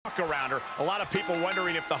around her. A lot of people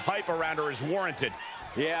wondering if the hype around her is warranted.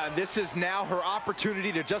 Yeah, and this is now her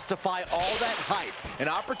opportunity to justify all that hype. An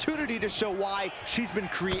opportunity to show why she's been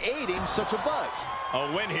creating such a buzz.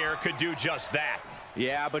 A win here could do just that.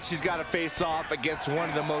 Yeah, but she's got to face off against one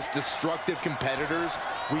of the most destructive competitors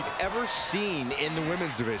we've ever seen in the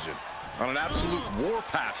women's division. On an absolute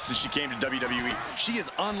warpath since she came to WWE. She is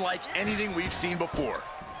unlike anything we've seen before.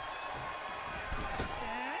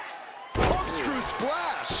 Corkscrew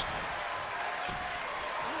splash!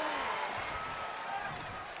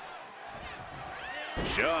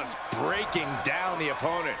 Just breaking down the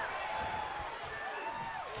opponent.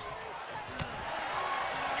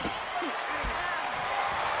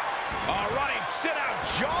 A running sit-out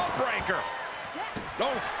jawbreaker.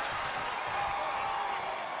 Oh.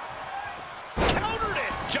 Countered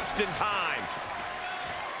it just in time.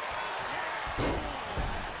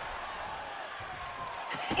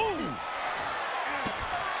 Ooh.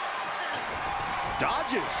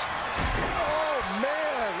 Dodges. Oh,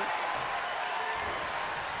 man.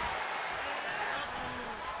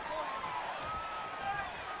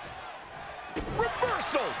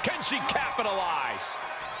 Reversal. Can she capitalize?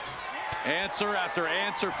 Answer after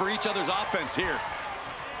answer for each other's offense here.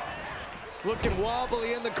 Looking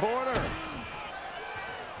wobbly in the corner.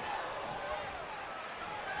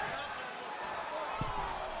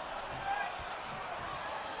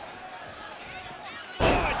 Oh,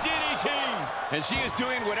 a DDT! And she is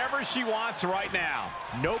doing whatever she wants right now.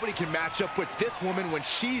 Nobody can match up with this woman when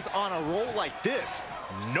she's on a roll like this.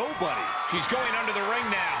 Nobody. She's going under the ring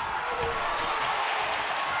now.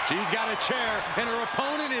 She's got a chair, and her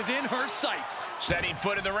opponent is in her sights. Setting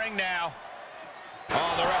foot in the ring now.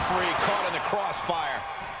 Oh, the referee caught in the crossfire.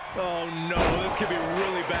 Oh, no, this could be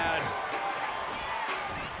really bad.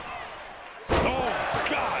 Oh,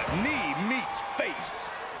 God, knee meets face.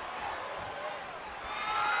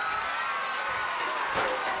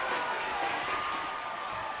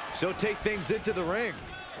 She'll take things into the ring.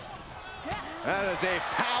 That is a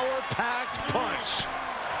power-packed punch.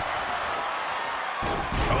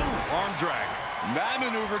 Oh, arm drag. That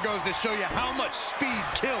maneuver goes to show you how much speed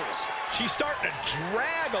kills. She's starting to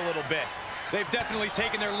drag a little bit. They've definitely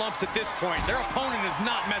taken their lumps at this point. Their opponent is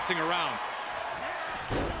not messing around.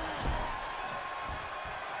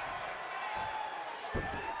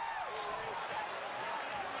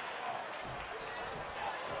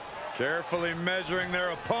 Carefully measuring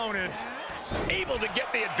their opponent. Able to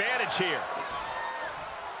get the advantage here.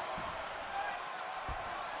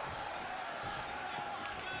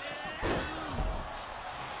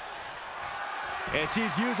 And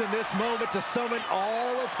she's using this moment to summon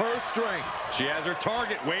all of her strength. She has her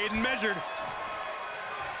target weighed and measured.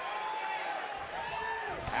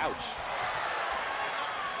 Ouch.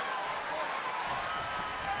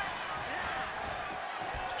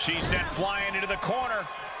 She's sent flying into the corner.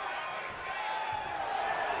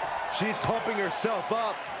 She's pumping herself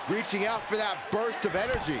up, reaching out for that burst of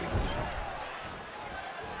energy.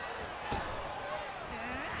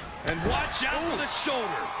 And watch out for the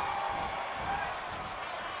shoulder.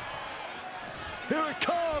 Here it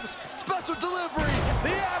comes! Special delivery!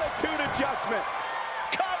 The attitude adjustment!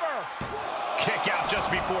 Cover! Kick out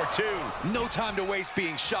just before 2. No time to waste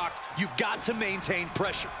being shocked. You've got to maintain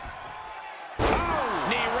pressure. Oh!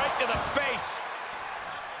 Knee right to the face.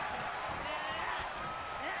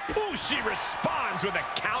 Ooh, she responds with a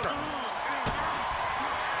counter.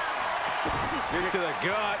 Kick to the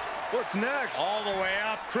gut. What's next? All the way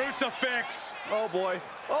up. Crucifix. Oh, boy.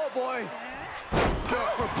 Oh, boy.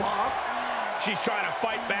 Power bomb. She's trying to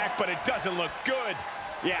fight back, but it doesn't look good.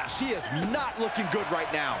 Yeah, she is not looking good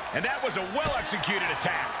right now. And that was a well-executed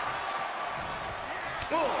attack.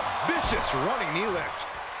 Oh, vicious running knee lift.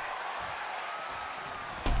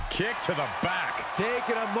 Kick to the back.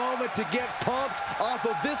 Taking a moment to get pumped off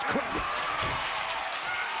of this.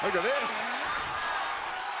 Look at this.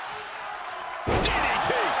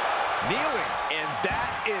 DDT. Kneeling, and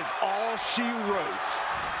that is all she wrote.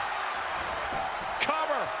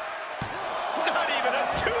 Cover. Not even a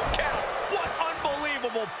 2 count. What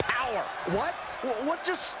unbelievable power. What? What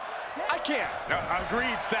just... I can't.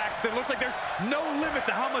 Agreed, Saxton. Looks like there's no limit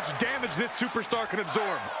to how much damage this superstar can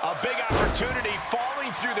absorb. A big opportunity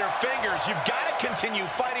falling through their fingers. You've got to continue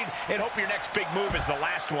fighting and hope your next big move is the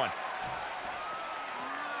last one.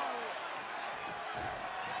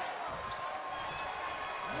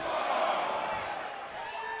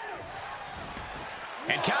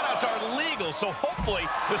 And countouts are legal, so hopefully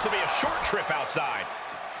this will be a short trip outside.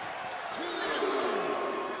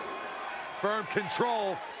 Firm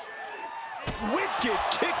control. Wicked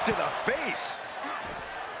kick to the face.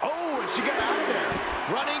 Oh, and she got out of there.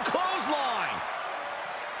 Running clothesline.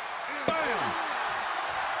 Bam!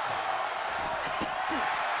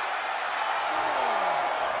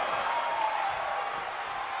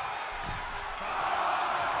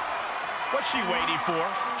 What's she waiting for?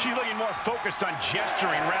 She's looking more focused on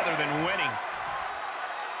gesturing rather than winning.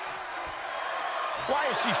 Why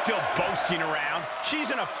is she still boasting around?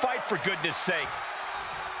 She's in a fight, for goodness sake.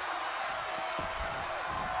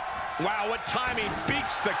 Wow, what timing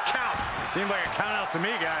beats the count. Seemed like a count out to me,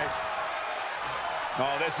 guys.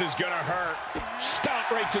 Oh, this is gonna hurt. Stomp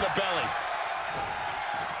right to the belly.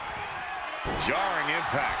 Jarring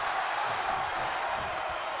impact.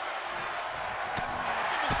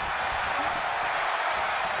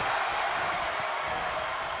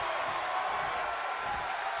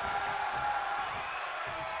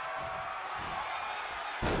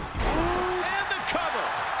 And the cover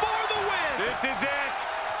for the win. This is it.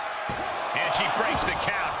 And she breaks the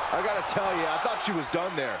count. I gotta tell you, I thought she was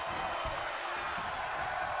done there.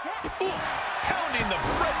 Ooh, pounding the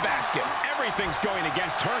breadbasket. Everything's going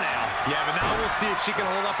against her now. Yeah, but now we'll see if she can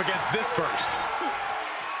hold up against this burst.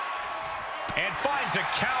 And finds a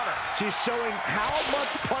counter. She's showing how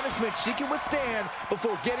much punishment she can withstand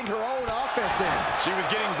before getting her own offense in. She was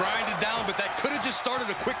getting grinded down, but that could have just started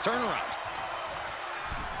a quick turnaround.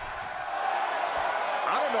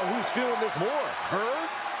 I don't know who's feeling this more, her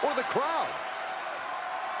or the crowd.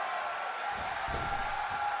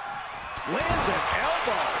 Lands an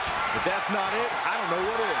elbow. If that's not it, I don't know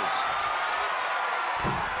what is.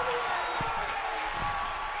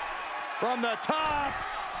 From the top.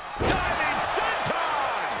 Diving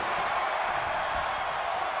senton!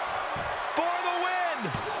 For the win!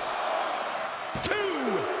 2,